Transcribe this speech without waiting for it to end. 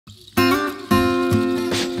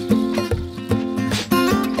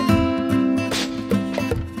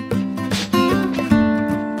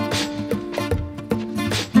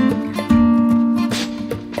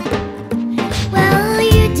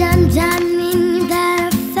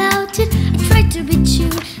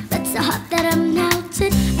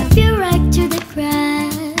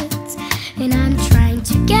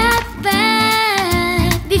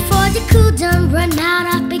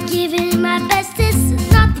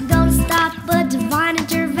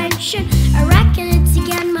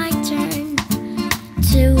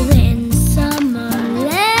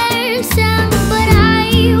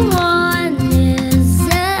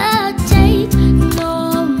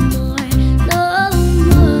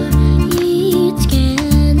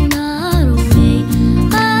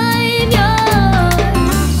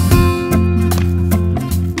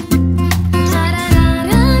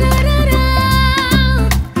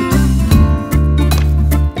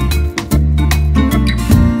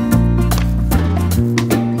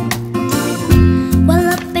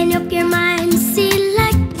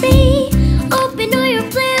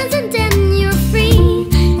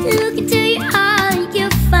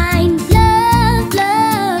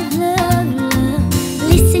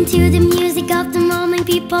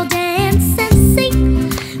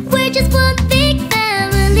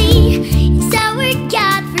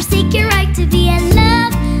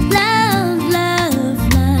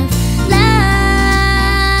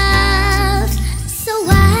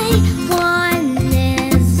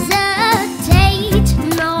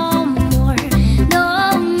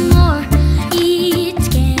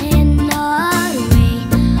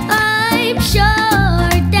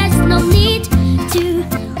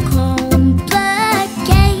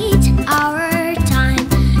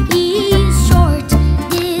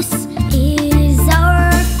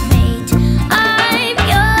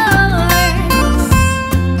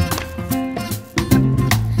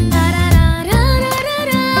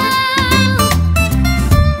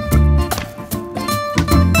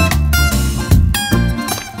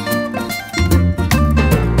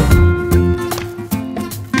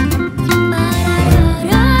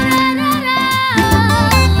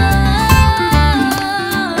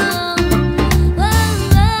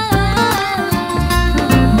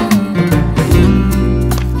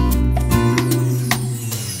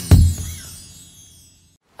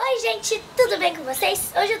gente, tudo bem com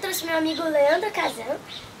vocês? Hoje eu trouxe meu amigo Leandro KASAN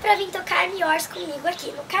pra vir tocar melodies comigo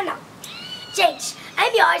aqui no canal. Gente, a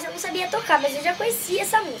melodies eu não sabia tocar, mas eu já conhecia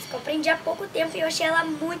essa música. Eu aprendi há pouco tempo e eu achei ela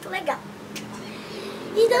muito legal.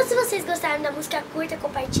 Então, se vocês gostaram da música, curta,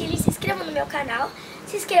 compartilhem, se inscrevam no meu canal.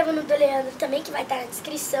 Se inscrevam no do Leandro também, que vai estar na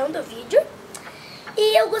descrição do vídeo.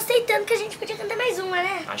 E eu gostei tanto que a gente podia cantar mais uma,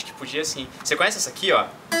 né? Acho que podia sim. Você conhece essa aqui, ó?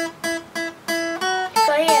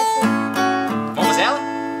 Conheço. Vamos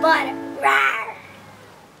ela? Bora!